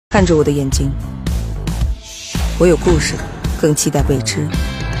看着我的眼睛，我有故事，更期待未知。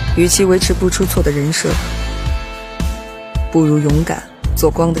与其维持不出错的人设，不如勇敢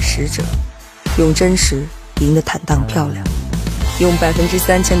做光的使者，用真实赢得坦荡漂亮，用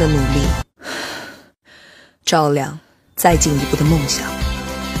3000%的努力照亮再进一步的梦想。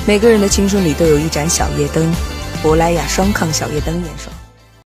每个人的青春里都有一盏小夜灯，珀莱雅双抗小夜灯眼霜。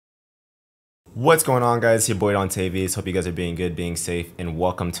What's going on, guys? Your boy Don Tavies. Hope you guys are being good, being safe, and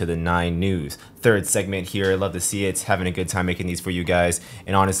welcome to the 9 News. Third segment here. Love to see it. Having a good time making these for you guys.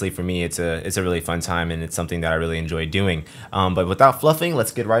 And honestly, for me, it's a really fun time, and it's something that I really enjoy doing. But without fluffing,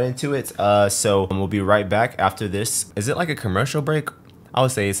 let's get right into it. So we'll be right back after this. Is it like a commercial break? I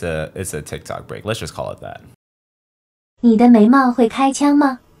would say it's a TikTok break. Let's just call it that. 你的眉毛会开枪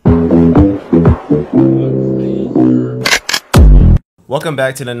吗？ Welcome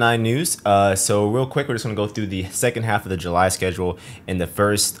back to the 9 News. So real quick, we're just going to go through the second half of the July schedule. In the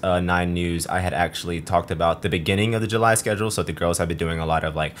first 9 News, I had actually talked about the beginning of the July schedule. So the girls have been doing a lot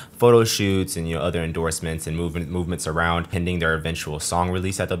of like photo shoots and other endorsements and movements around pending their eventual song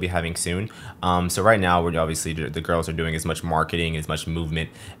release that they'll be having soon. So right now, we're obviously the girls are doing as much marketing, as much movement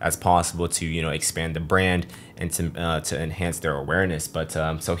as possible to expand the brand and to enhance their awareness. But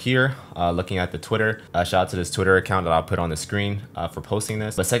so here, looking at the Twitter, shout out to this Twitter account that I'll put on the screen for posting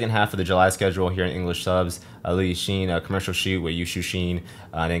this. The second half of the July schedule here in English subs, Lee Sheen, a commercial shoot with Yushu Sheen.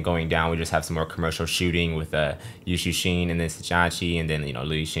 Then going down, we just have some more commercial shooting with Yushu Sheen and then Sajachi, and then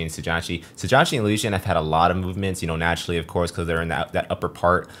Lee Sheen, Sajachi. Sajachi and Lee Sheen have had a lot of movements, naturally, of course, because they're in that upper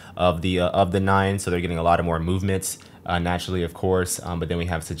part of the 9, so they're getting a lot of more movements. Naturally, of course, but then we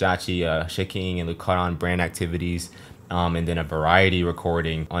have Sajachi shaking and Lukaran brand activities, and then a variety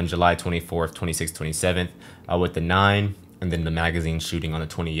recording on July 24th, 26th, 27th with the 9, and then the magazine shooting on the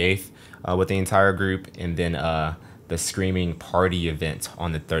 28th with the entire group, and then the Screaming Party event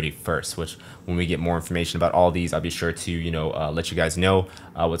on the 31st, which when we get more information about all these, I'll be sure to let you guys know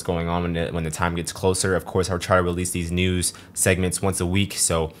what's going on when the time gets closer. Of course, I'll try to release these news segments once a week,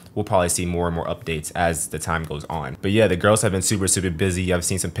 so we'll probably see more and more updates as the time goes on. But yeah, the girls have been super busy. I've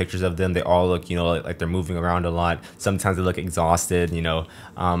seen some pictures of them. They all look like they're moving around a lot. Sometimes they look exhausted,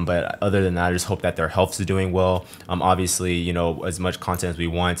 but other than that, I just hope that their health is doing well. Obviously, as much content as we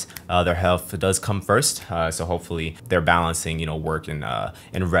want, their health does come first, so hopefully they're balancing work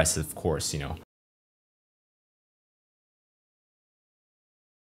and rest, of course.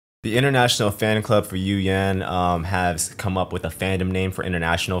 The International Fan Club for Xueer has come up with a fandom name for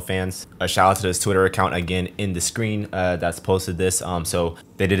international fans. A shout out to this Twitter account again in the screen that's posted this. So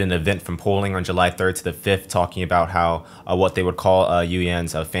they did an event from polling on July 3rd to the 5th talking about how what they would call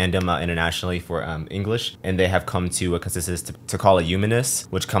Xueer's fandom internationally for English. And they have come to a consensus to call it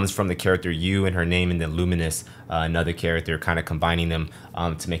Humanist, which comes from the character Yu in her name, and then Luminous, another character, kind of combining them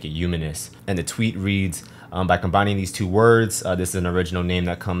to make it Humanist. And the tweet reads, by combining these two words, this is an original name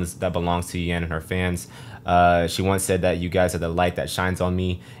that belongs to Xueer and her fans. She once said that you guys are the light that shines on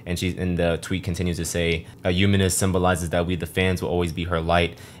me, and the tweet continues to say, Humanist symbolizes that we the fans will always be her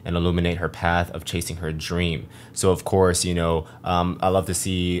light and illuminate her path of chasing her dream. So of course, I love to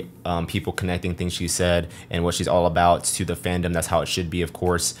see people connecting things she said and what she's all about to the fandom. That's how it should be, of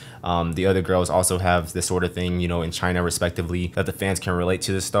course. The other girls also have this sort of thing, in China respectively, that the fans can relate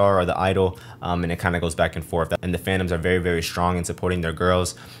to the star or the idol, and it kind of goes back and forth. And the fandoms are very strong in supporting their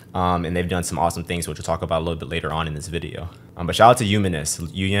girls, and they've done some awesome things, which we'll talk about a little bit later on in this video. But shout out to Humanist.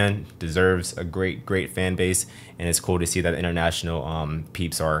 Xueer deserves a great fan base, and it's cool to see that international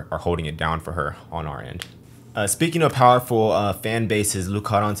peeps are holding it down for her on our end. Speaking of powerful fan bases,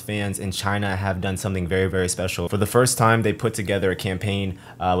 Lukaran's fans in China have done something very special. For the first time, they put together a campaign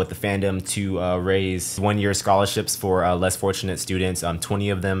with the fandom to raise one-year scholarships for less fortunate students, 20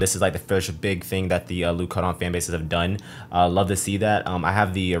 of them. This is like the first big thing that the Lukaran fan bases have done. Love to see that. I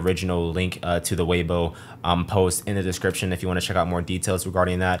have the original link to the Weibo post in the description if you want to check out more details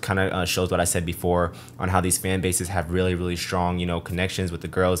regarding that. Kind of shows what I said before on how these fan bases have really strong, connections with the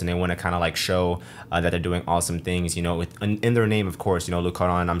girls, and they want to kind of like show that they're doing awesome things, in their name, of course.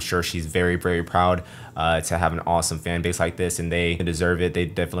 Lukaran, I'm sure she's very proud to have an awesome fan base like this, and they deserve it. They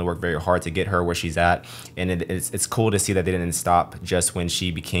definitely work very hard to get her where she's at, and it's cool to see that they didn't stop just when she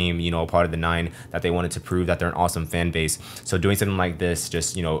became, a part of the 9, that they wanted to prove that they're an awesome fan base. So doing something like this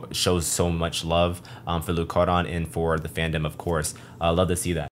just, shows so much love for Lukaran and for the fandom, of course. Love to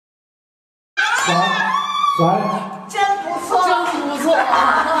see that.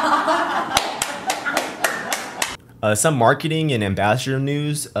 Some marketing and ambassador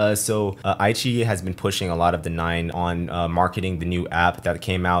news. So Aichi has been pushing a lot of the9 on marketing the new app that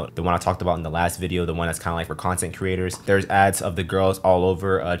came out, the one I talked about in the last video, the one that's kind of like for content creators. There's ads of the girls all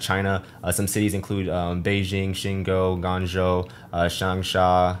over China. Some cities include Beijing, Xingou, Guangzhou,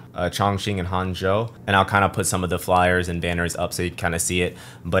 Changsha, Chongqing, and Hangzhou. And I'll kind of put some of the flyers and banners up so you can kind of see it.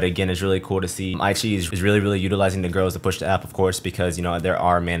 But again, it's really cool to see Aichi is really utilizing the girls to push the app, of course, because you know they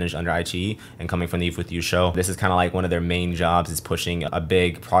are managed under Aichi and coming from the Youth With You show. This is kind of like one of their main jobs, is pushing a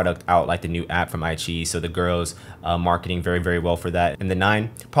big product out like the new app from Aichi. So the girls marketing very well for that. And the9,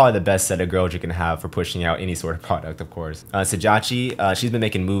 probably the best set of girls you can have for pushing out any sort of product, of course. Sajachi, she's been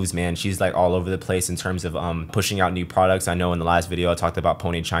making moves, man. She's like all over the place in terms of pushing out new products. I know in the last video I talked about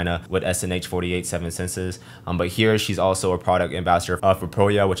Pony China with SNH48 7 Senses, but here she's also a product ambassador for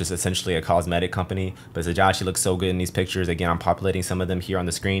Proya, which is essentially a cosmetic company. But Sajachi looks so good in these pictures. Again, I'm populating some of them here on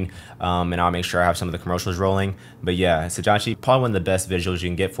the screen, and I'll make sure I have some of the commercials rolling. But yeah, Sajachi, probably one of the best visuals you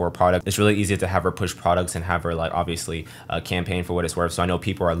can get for a product. It's really easy to have her push products and have her like obviously campaign for what it's worth. So I know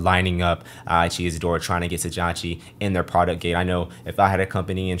people are lining up Aichi's door trying to get Sajachi in their product gate. I know if I had a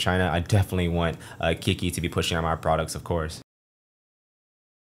company in China, I definitely want Kiki to be pushing out my products, of course.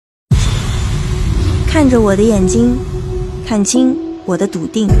 看着我的眼睛，看清我的笃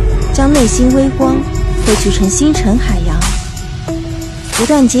定，将内心微光汇聚成星辰海洋，不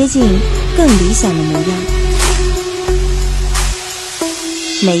断接近更理想的模样。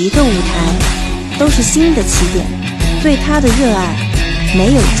每一个舞台都是新的起点，对它的热爱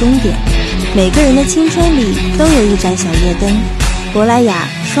没有终点。每个人的青春里都有一盏小夜灯，珀莱雅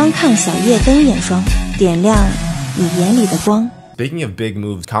双抗小夜灯眼霜，点亮你眼里的光。 Speaking of big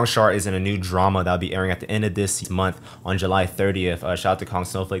moves, Kang Xueer is in a new drama that'll be airing at the end of this month on July 30th. Shout out to Kong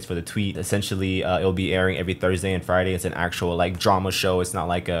Snowflakes for the tweet. Essentially, it'll be airing every Thursday and Friday. It's an actual like drama show. It's not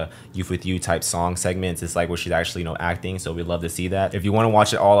like a Youth With You type song segments. It's like where she's actually, you know, acting. So we'd love to see that. If you want to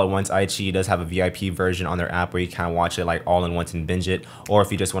watch it all at once, Aichi does have a VIP version on their app where you kind of watch it like all in once and binge it. Or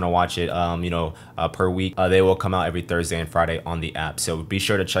if you just want to watch it, you know, per week, they will come out every Thursday and Friday on the app. So be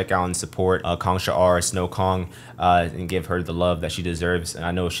sure to check out and support Kang Xueer, Snow Kong, and give her the love that she deserves. And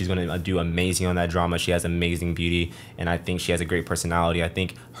I know she's going to do amazing on that drama. She has amazing beauty, and I think she has a great personality. I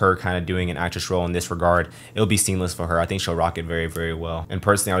think her kind of doing an actress role in this regard, it'll be seamless for her. I think she'll rock it very well. And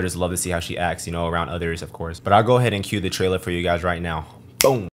personally, I would just love to see how she acts, you know, around others, of course. But I'll go ahead and cue the trailer for you guys right now.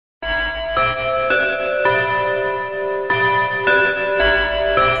 Boom.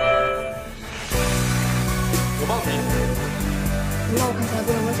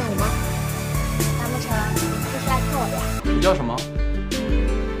你叫什么？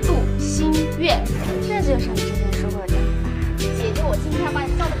杜新月，这就是你之前说过的。姐姐，我今天要把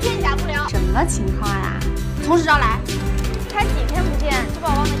你造的片甲不留。什么情况呀？从实招来，才几天不见就把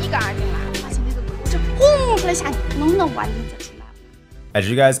我忘得一干二净了。而且那个鬼，我这轰出来吓你，能不能晚点走进来？ As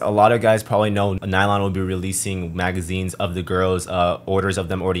you guys, a lot of guys probably know, Nylon will be releasing magazines of the girls. Orders of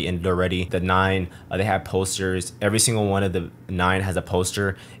them already ended already. The9, they have posters. Every single one of the 9 has a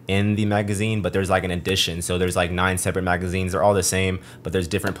poster in the magazine, but there's like an edition. So there's like 9 separate magazines. They're all the same, but there's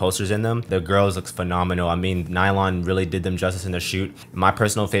different posters in them. The girls looks phenomenal. I mean, Nylon really did them justice in the shoot. My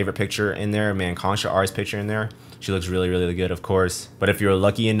personal favorite picture in there, man, Kang Xueer's picture in there. She looks really good, of course. But if you're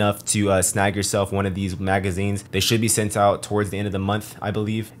lucky enough to snag yourself one of these magazines, they should be sent out towards the end of the month, I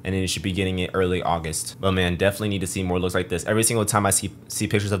believe, and then you should be getting it early August. But man, definitely need to see more looks like this. Every single time I see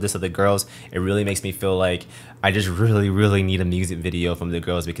pictures of this of the girls, it really makes me feel like I just really need a music video from the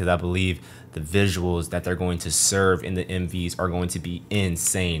girls, because I believe the visuals that they're going to serve in the MVs are going to be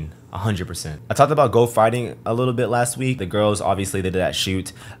insane. 100%. I talked about Go Fighting a little bit last week. The girls, obviously, they did that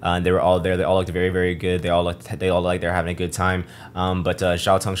shoot. They were all there. They all looked very good. They all like they're having a good time. But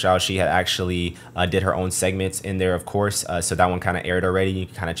Xiao Tong Xiao, she had actually did her own segments in there, of course. So that one kind of aired already. You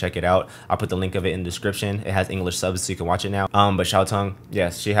can kind of check it out. I'll put the link of it in the description. It has English subs, so you can watch it now. But Xiao Tong,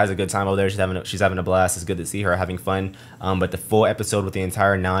 yes, she has a good time over there. She's having a blast. It's good to see her having fun. But the full episode with the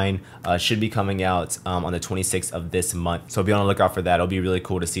entire 9 should be coming out on the 26th of this month. So be on the lookout for that. It'll be really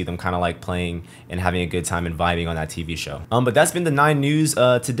cool to see them kind of like playing and having a good time and vibing on that TV show. But that's been the 9 news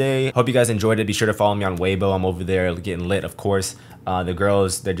today. Hope you guys enjoyed it. Be sure to follow me on Weibo. I'm over there getting lit, of course. The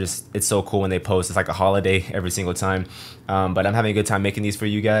girls, it's so cool when they post. It's like a holiday every single time. But I'm having a good time making these for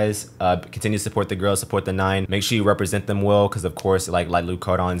you guys. Continue to support the girls, support the 9. Make sure you represent them well, because of course, like Luke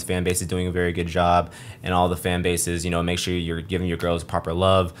Cardon's fan base is doing a very good job, and all the fan bases, you know, make sure you're giving your girls proper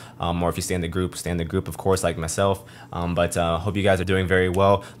love. Or if you stay in the group, of course, like myself. But hope you guys are doing very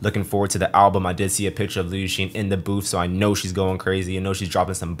well. Looking forward to the album. I did see a picture of Liu Xin in the booth, so I know she's going crazy. I know she's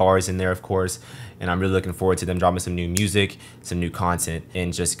dropping some bars in there, of course. And I'm really looking forward to them dropping some new music, some new content,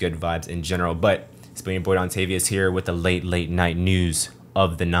 and just good vibes in general. But It's been your boy Dontavius here with the late night news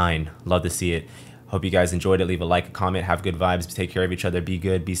of the 9. Love to see it. Hope you guys enjoyed it. Leave a like, a comment, have good vibes, take care of each other, be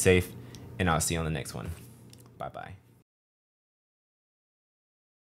good, be safe, and I'll see you on the next one. Bye-bye.